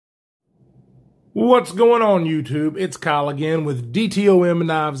What's going on, YouTube? It's Kyle again with DTOM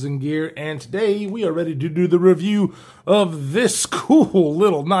Knives and Gear, and today we are ready to do the review of this cool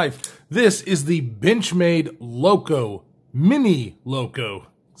little knife. This is the Benchmade LOCO, Mini LOCO.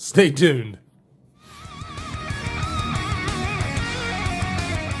 Stay tuned.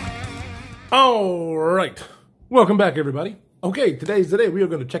 All right, welcome back, everybody. Okay, today's the day. We are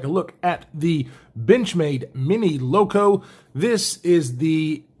going to take a look at the Benchmade Mini LOCO. This is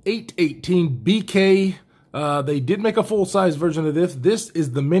the 818 BK. They did make a full-size version of this. This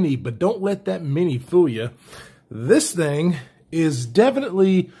is the mini, but don't let that mini fool you. This thing is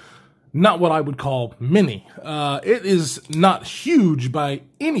definitely not what I would call mini. It is not huge by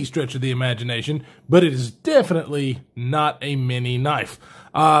any stretch of the imagination, but it is definitely not a mini knife.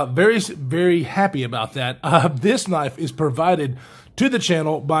 Very happy about that. This knife is provided to the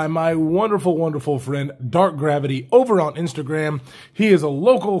channel by my wonderful friend Dark Gravity over on Instagram. He is a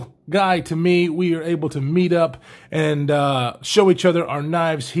local guy to me. We are able to meet up and show each other our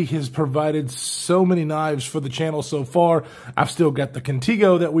knives. He has provided so many knives for the channel so far. I've still got the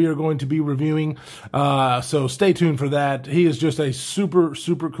Contigo that we are going to be reviewing, so stay tuned for that. He is just a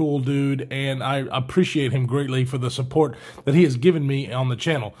super cool dude, and I appreciate him greatly for the support that he has given me on the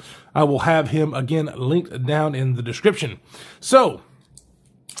channel. I will have him again linked down in the description. So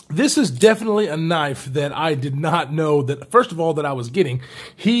this is definitely a knife that I did not know that, first of all, that I was getting.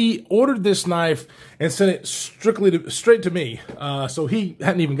 He ordered this knife and sent it straight to me. So he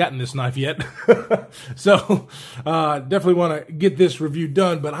hadn't even gotten this knife yet. So definitely want to get this review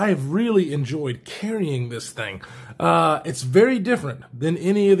done, but I have really enjoyed carrying this thing. It's very different than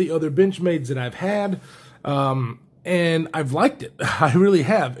any of the other Benchmades that I've had. And I've liked it. I really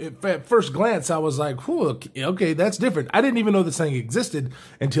have. At first glance, I was like, whew, okay, that's different. I didn't even know this thing existed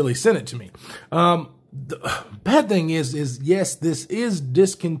until he sent it to me. The bad thing is yes, this is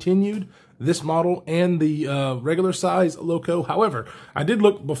discontinued, this model and the regular size LOCO. However, I did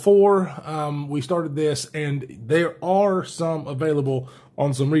look before we started this, and there are some available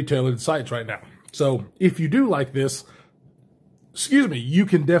on some retailer sites right now. So if you do like this, excuse me, you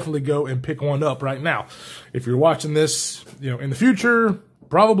can definitely go and pick one up right now. If you're watching this, in the future,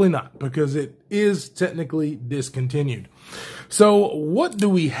 probably not, because it is technically discontinued. So what do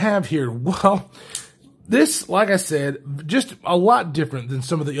we have here? Well, this, like I said, just a lot different than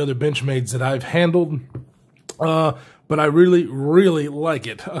some of the other Benchmades that I've handled, but I really like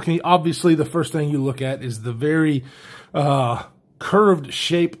it. Okay, obviously the first thing you look at is the very curved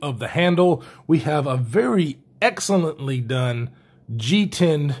shape of the handle. We have a very excellently done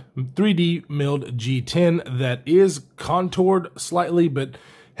G10, 3D milled G10 that is contoured slightly, but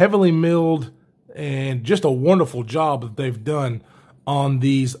heavily milled, and just a wonderful job that they've done on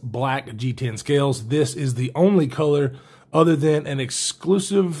these black G10 scales. This is the only color other than an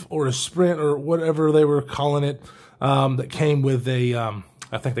exclusive or a sprint or whatever they were calling it, that came with a,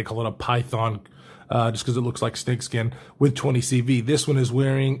 I think they call it a Python, just because it looks like snakeskin, with 20 CV. This one is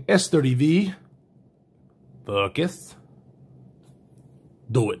wearing S30V. Focus.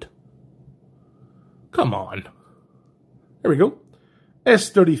 Do it. Come on. There we go.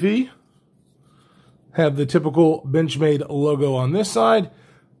 S30V. Have the typical Benchmade logo on this side.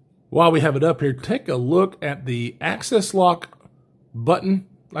 While we have it up here, take a look at the access lock button,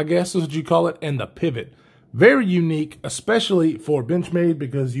 I guess is what you call it, and the pivot. Very unique, especially for Benchmade,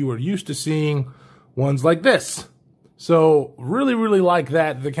 because you are used to seeing ones like this. So really like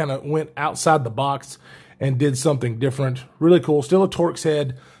that. They kind of went outside the box and did something different. Really cool. Still a Torx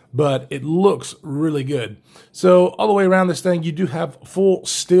head, but it looks really good. So all the way around this thing, you do have full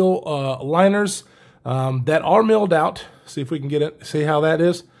steel liners that are milled out. See if we can get it, see how that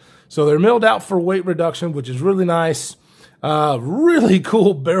is. So they're milled out for weight reduction, which is really nice. Really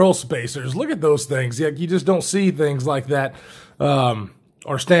cool barrel spacers. Look at those things. Yeah, you just don't see things like that, or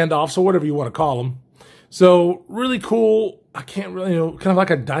standoffs, or whatever you want to call them. So really cool. I can't really, kind of like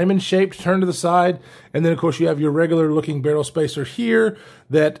a diamond shaped turn to the side. And then of course you have your regular looking barrel spacer here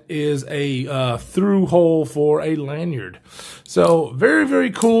that is a through hole for a lanyard. So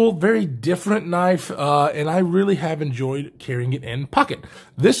very cool, very different knife. And I really have enjoyed carrying it in pocket.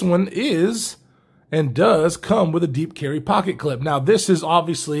 This one is and does come with a deep carry pocket clip. Now this is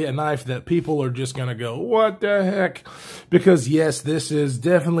obviously a knife that people are just going to go, what the heck? Because yes, this is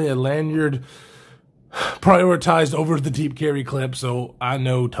definitely a lanyard prioritized over the deep carry clip. So I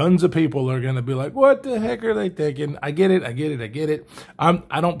know tons of people are going to be like, what the heck are they thinking? I get it.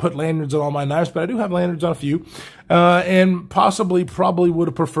 I don't put lanyards on all my knives, but I do have lanyards on a few, and probably would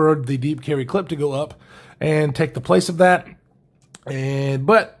have preferred the deep carry clip to go up and take the place of that.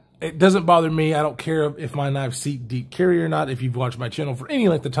 But it doesn't bother me. I don't care if my knives seat deep carry or not. If you've watched my channel for any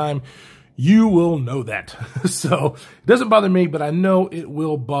length of time, you will know that. So it doesn't bother me, but I know it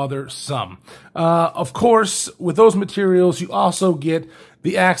will bother some. Of course, with those materials, you also get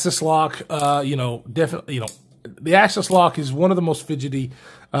the axis lock. Definitely, the axis lock is one of the most fidgety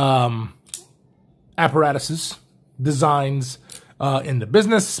apparatuses, designs in the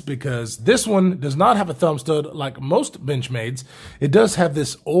business, because this one does not have a thumb stud like most Benchmades. It does have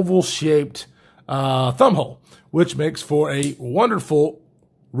this oval shaped thumb hole, which makes for a wonderful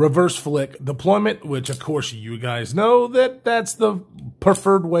reverse flick deployment, which of course you guys know that that's the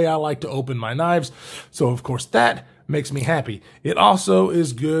preferred way I like to open my knives. So of course that makes me happy. It also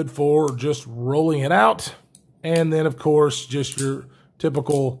is good for just rolling it out. And then of course, just your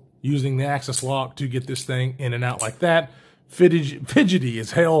typical using the axis lock to get this thing in and out like that. Fidgety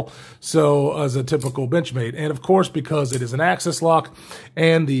as hell. So as a typical Benchmade. And of course, because it is an axis lock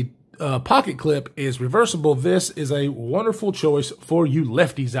and the pocket clip is reversible, this is a wonderful choice for you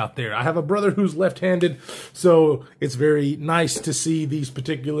lefties out there. I have a brother who's left-handed, so it's very nice to see these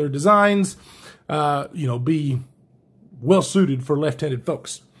particular designs, be well suited for left-handed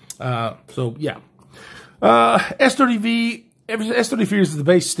folks. So yeah, S30V. S30V is the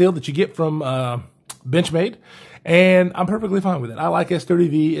base steel that you get from Benchmade. And I'm perfectly fine with it. I like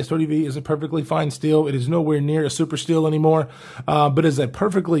S30V. S30V is a perfectly fine steel. It is nowhere near a super steel anymore, but is a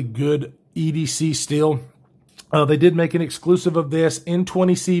perfectly good EDC steel. They did make an exclusive of this in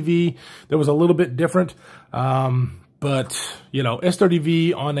 20CV that was a little bit different. But,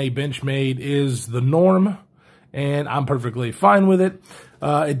 S30V on a Benchmade is the norm, and I'm perfectly fine with it.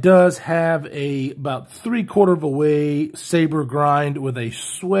 It does have about 3/4 of a way saber grind with a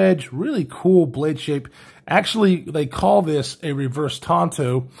swedge, really cool blade shape. Actually, they call this a reverse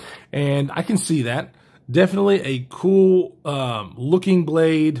Tonto, and I can see that. Definitely a cool looking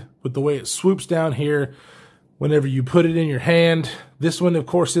blade with the way it swoops down here whenever you put it in your hand. This one, of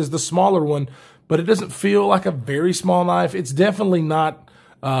course, is the smaller one, but it doesn't feel like a very small knife. It's definitely not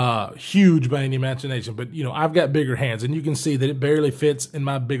huge by any imagination, but I've got bigger hands, and you can see that it barely fits in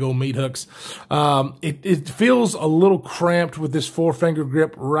my big old meat hooks. It feels a little cramped with this 4-finger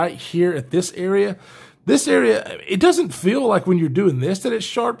grip right here at this area. This area, it doesn't feel like when you're doing this that it's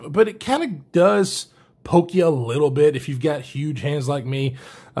sharp, but it kind of does poke you a little bit if you've got huge hands like me.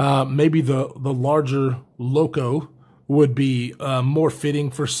 Maybe the larger LOCO would be more fitting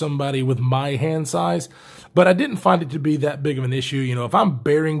for somebody with my hand size. But I didn't find it to be that big of an issue. If I'm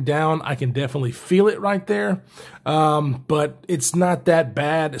bearing down, I can definitely feel it right there. But it's not that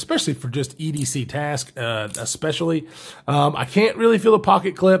bad, especially for just EDC task, especially. I can't really feel the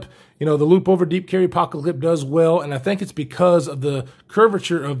pocket clip. The loop over deep carry pocket clip does well, and I think it's because of the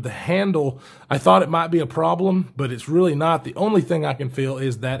curvature of the handle. I thought it might be a problem, but it's really not. The only thing I can feel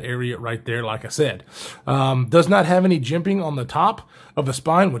is that area right there, like I said. Does not have any jimping on the top of the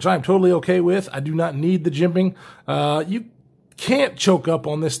spine, which I'm totally okay with. I do not need the jimping. You can't choke up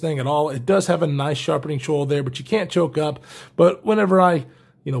on this thing at all. It does have a nice sharpening shoal there, but you can't choke up. But whenever I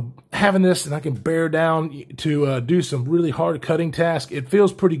having this and I can bear down to do some really hard cutting task, it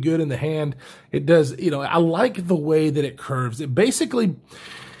feels pretty good in the hand. It does, I like the way that it curves.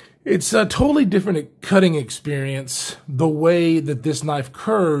 It's a totally different cutting experience, the way that this knife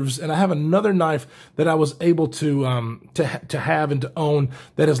curves. And I have another knife that I was able to have and to own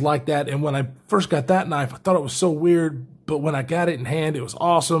that is like that. And when I first got that knife, I thought it was so weird. But when I got it in hand, it was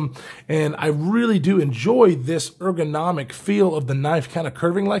awesome. And I really do enjoy this ergonomic feel of the knife kind of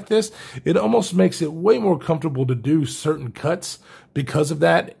curving like this. It almost makes it way more comfortable to do certain cuts because of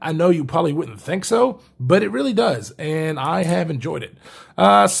that. I know you probably wouldn't think so, but it really does. And I have enjoyed it.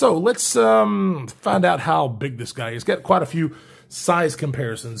 So let's find out how big this guy is. It's got quite a few size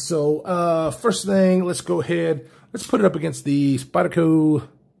comparisons. So first thing, let's go ahead. Let's put it up against the Spyderco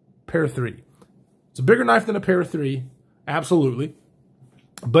Para 3. It's a bigger knife than a Para 3. Absolutely,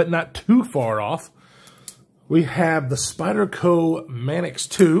 but not too far off. We have the Spyderco Manix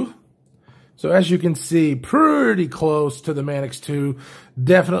 2. So as you can see, pretty close to the Manix 2.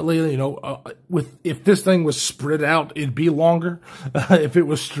 Definitely, if this thing was spread out, it'd be longer if it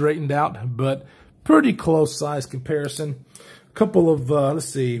was straightened out, but pretty close size comparison. A couple of, let's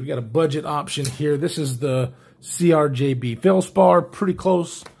see, we got a budget option here. This is the CRJB Felspar, pretty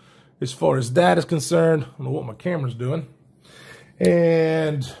close as far as that is concerned. I don't know what my camera's doing.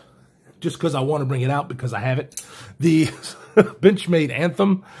 And just because I want to bring it out because I have it, the Benchmade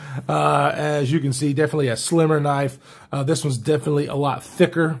Anthem, as you can see, definitely a slimmer knife. This one's definitely a lot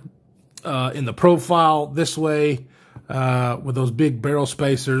thicker in the profile this way with those big barrel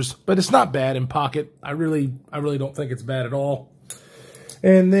spacers, but it's not bad in pocket. I really don't think it's bad at all.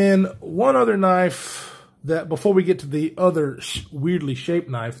 And then one other knife that before we get to the other weirdly shaped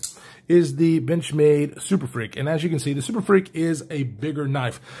knife is the Benchmade Super Freak. And as you can see, the Super Freak is a bigger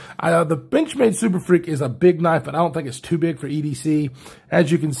knife. The Benchmade Super Freak is a big knife, but I don't think it's too big for EDC.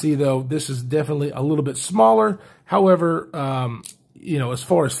 As you can see, though, this is definitely a little bit smaller. However, you know, as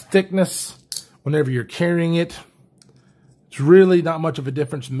far as thickness, whenever you're carrying it, it's really not much of a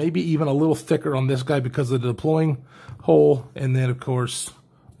difference. Maybe even a little thicker on this guy because of the deploying hole. And then, of course,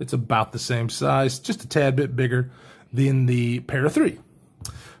 it's about the same size, just a tad bit bigger than the Para 3.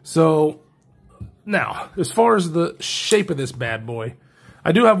 So now, as far as the shape of this bad boy,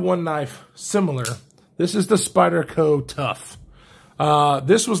 I do have one knife similar. This is the Spyderco Tough.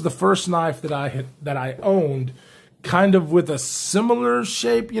 This was the first knife that I owned, kind of with a similar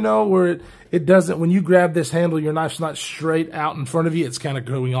shape, you know, where it doesn't, when you grab this handle, your knife's not straight out in front of you. It's kind of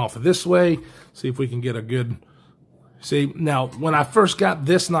going off this way. See if we can get a good, see. Now, when I first got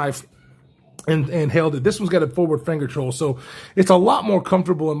this knife and held it, this one's got a forward finger control, so it's a lot more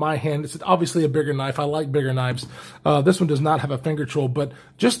comfortable in my hand. It's obviously a bigger knife. I like bigger knives. This one does not have a finger control, but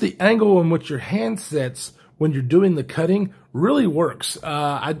just the angle in which your hand sets when you're doing the cutting really works.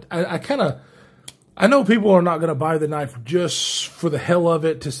 I know people are not going to buy the knife just for the hell of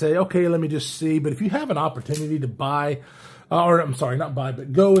it to say, okay, let me just see. But if you have an opportunity to buy, or I'm sorry, not buy,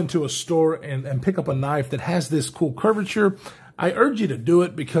 but go into a store and pick up a knife that has this cool curvature, I urge you to do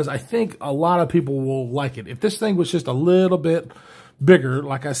it because I think a lot of people will like it. If this thing was just a little bit bigger,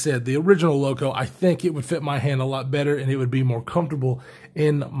 like I said, the original LOCO, I think it would fit my hand a lot better and it would be more comfortable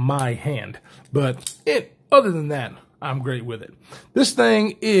in my hand. But other than that, I'm great with it. This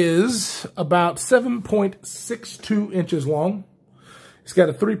thing is about 7.62 inches long. It's got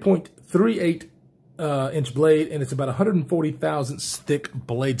a 3.38 inch blade, and it's about 140 thousandths thick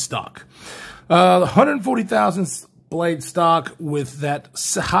blade stock. 140 thousandths blade stock with that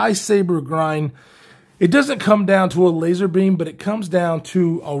high saber grind. It doesn't come down to a laser beam, but it comes down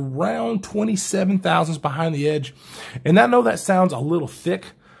to around 27 thousandths behind the edge. And I know that sounds a little thick,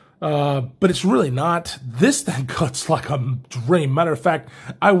 but it's really not. This thing cuts like a dream. Matter of fact,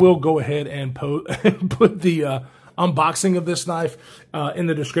 I will go ahead and put the unboxing of this knife in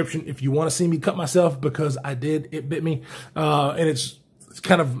the description if you want to see me cut myself, because I did. It bit me, and it's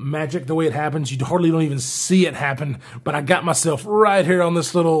kind of magic the way it happens. You hardly don't even see it happen, but I got myself right here on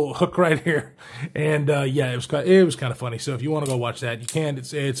this little hook right here, and yeah, it was kind of funny. So if you want to go watch that, you can.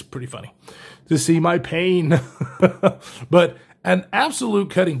 It's pretty funny to see my pain, but an absolute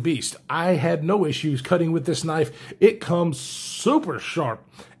cutting beast. I had no issues cutting with this knife. It comes super sharp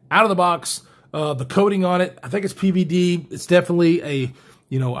out of the box. The coating on it, I think it's PVD. It's definitely a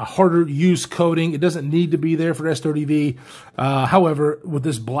harder use coating. It doesn't need to be there for S30V. However, with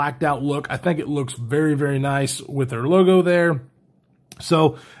this blacked out look, I think it looks very, very nice with their logo there.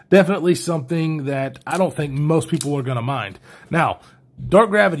 So definitely something that I don't think most people are going to mind. Now,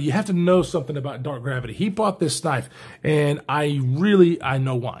 Dark Gravity, you have to know something about Dark Gravity. He bought this knife, and I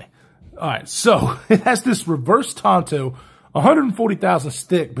know why. All right, so it has this reverse Tonto, 140 thousandths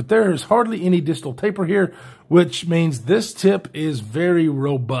thick, but there is hardly any distal taper here, which means this tip is very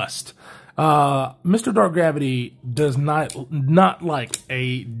robust. Mr. Dark Gravity does not like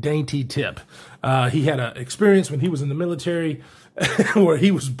a dainty tip. He had an experience when he was in the military where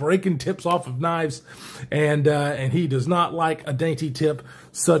he was breaking tips off of knives, and he does not like a dainty tip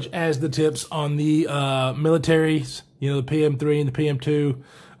such as the tips on the militaries, the PM3 and the PM2,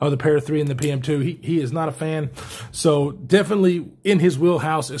 or the Para 3 and the PM2. He is not a fan. So definitely in his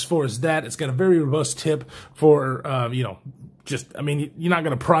wheelhouse as far as that. It's got a very robust tip for, I mean, you're not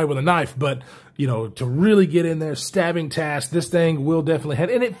going to pry with a knife, but, to really get in there, stabbing task, this thing will definitely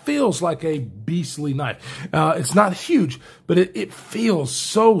have, and it feels like a beastly knife. It's not huge, but it feels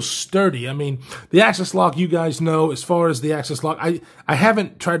so sturdy. I mean, the axis lock, you guys know, as far as the axis lock, I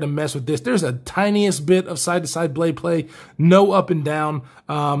haven't tried to mess with this. There's a tiniest bit of side-to-side blade play, no up and down.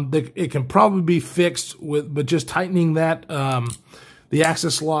 It can probably be fixed but just tightening that, the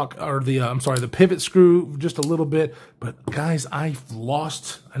axis lock, or the pivot screw just a little bit. But guys, I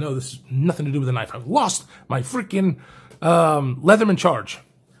know this has nothing to do with the knife. I've lost my freaking Leatherman Charge.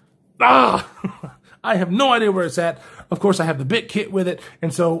 I have no idea where it's at. Of course, I have the bit kit with it.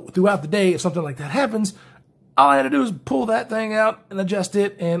 And so throughout the day, if something like that happens, all I had to do is pull that thing out and adjust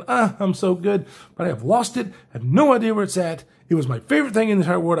it. And I'm so good. But I have lost it. I have no idea where it's at. It was my favorite thing in the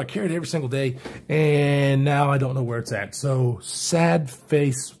entire world. I carried it every single day, and now I don't know where it's at. So sad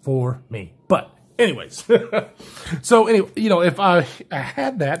face for me. But anyways, so anyway, if I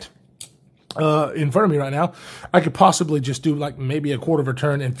had that in front of me right now, I could possibly just do like maybe a quarter of a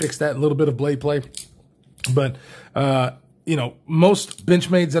turn and fix that little bit of blade play. But you know, most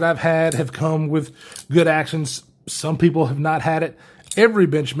Benchmades that I've had have come with good actions. Some people have not had it. Every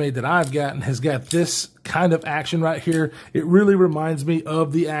Benchmade that I've gotten has got this kind of action right here. It really reminds me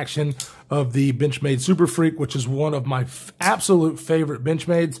of the action of the Benchmade Super Freak, which is one of my absolute favorite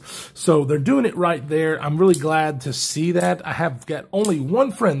Benchmades. So they're doing it right there. I'm really glad to see that. I have got only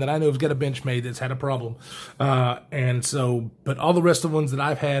one friend that I know has got a Benchmade that's had a problem. But all the rest of the ones that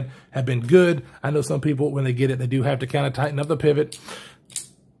I've had have been good. I know some people, when they get it, they do have to kind of tighten up the pivot.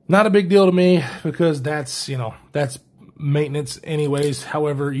 Not a big deal to me because that's, you know, that's maintenance anyways.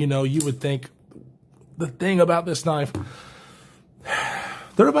 However, you know, you would think the thing about this knife,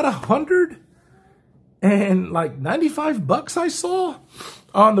 they're about $195 I saw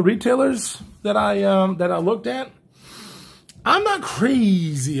on the retailers that I looked at. I'm not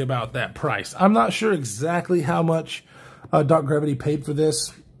crazy about that price. I'm not sure exactly how much Dark Gravity paid for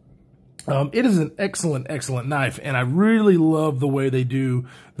this. It is an excellent, excellent knife, and I really love the way they do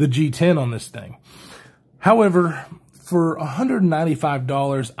the G10 on this thing. However, for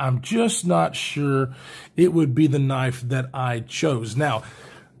 $195, I'm just not sure it would be the knife that I chose. Now,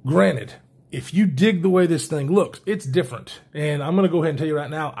 granted, if you dig the way this thing looks, it's different. And I'm going to go ahead and tell you right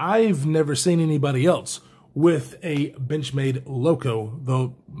now, I've never seen anybody else with a Benchmade LOCO,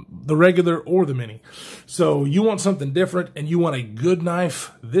 the regular or the mini. So you want something different and you want a good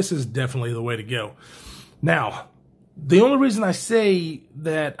knife, this is definitely the way to go. Now, the only reason I say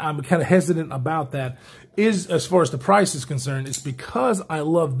that I'm kind of hesitant about that is, as far as the price is concerned, is because I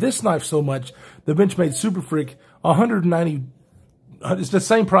love this knife so much. The Benchmade Super Freak, $190, it's the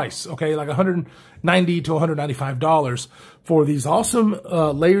same price, okay, like $190 to $195 for these awesome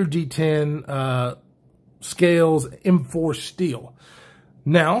layered G10 scales M4 steel.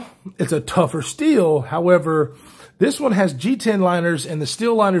 Now, it's a tougher steel. However, this one has G10 liners, and the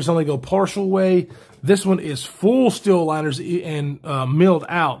steel liners only go partial way. This one is full steel liners and milled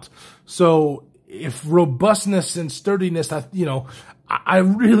out. So if robustness and sturdiness, I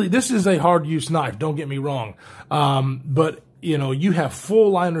really, this is a hard use knife, don't get me wrong. But you know, you have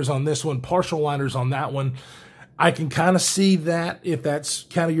full liners on this one, partial liners on that one. I can kind of see that if that's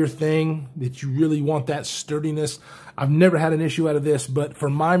kind of your thing, that you really want that sturdiness. I've never had an issue out of this, but for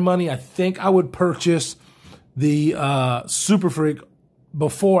my money, I think I would purchase the Super Freak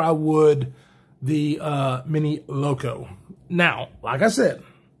before I would the Mini LOCO. Now, like I said,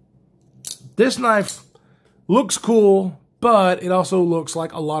 this knife looks cool, but it also looks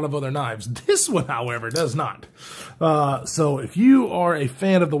like a lot of other knives. This one, however, does not. So if you are a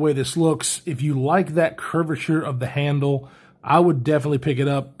fan of the way this looks, if you like that curvature of the handle, I would definitely pick it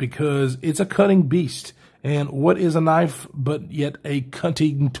up because it's a cutting beast. And what is a knife but yet a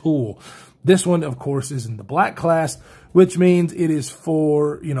cutting tool? This one, of course, is in the black class, which means it is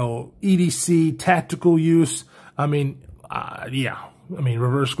for, you know, EDC, tactical use. I mean,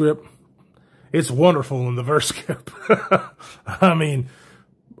 reverse grip. It's wonderful in the reverse grip. I mean,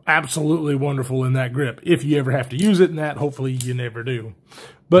 absolutely wonderful in that grip. If you ever have to use it in that, hopefully you never do.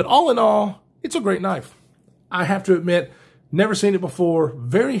 But all in all, it's a great knife. I have to admit, never seen it before.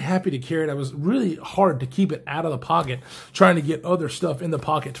 Very happy to carry it. I was really hard to keep it out of the pocket, trying to get other stuff in the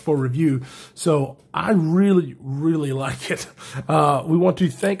pocket for review. So I really, really like it. We want to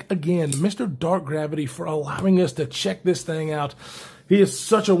thank again Mr. Dark Gravity for allowing us to check this thing out. He is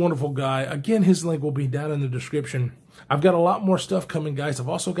such a wonderful guy. Again, his link will be down in the description. I've got a lot more stuff coming, guys. I've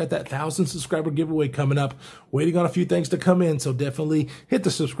also got that 1,000 subscriber giveaway coming up. Waiting on a few things to come in, so definitely hit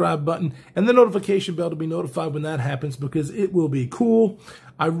the subscribe button and the notification bell to be notified when that happens because it will be cool.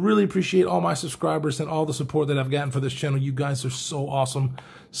 I really appreciate all my subscribers and all the support that I've gotten for this channel. You guys are so awesome.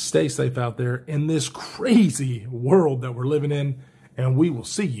 Stay safe out there in this crazy world that we're living in, and we will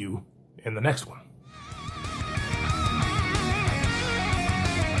see you in the next one.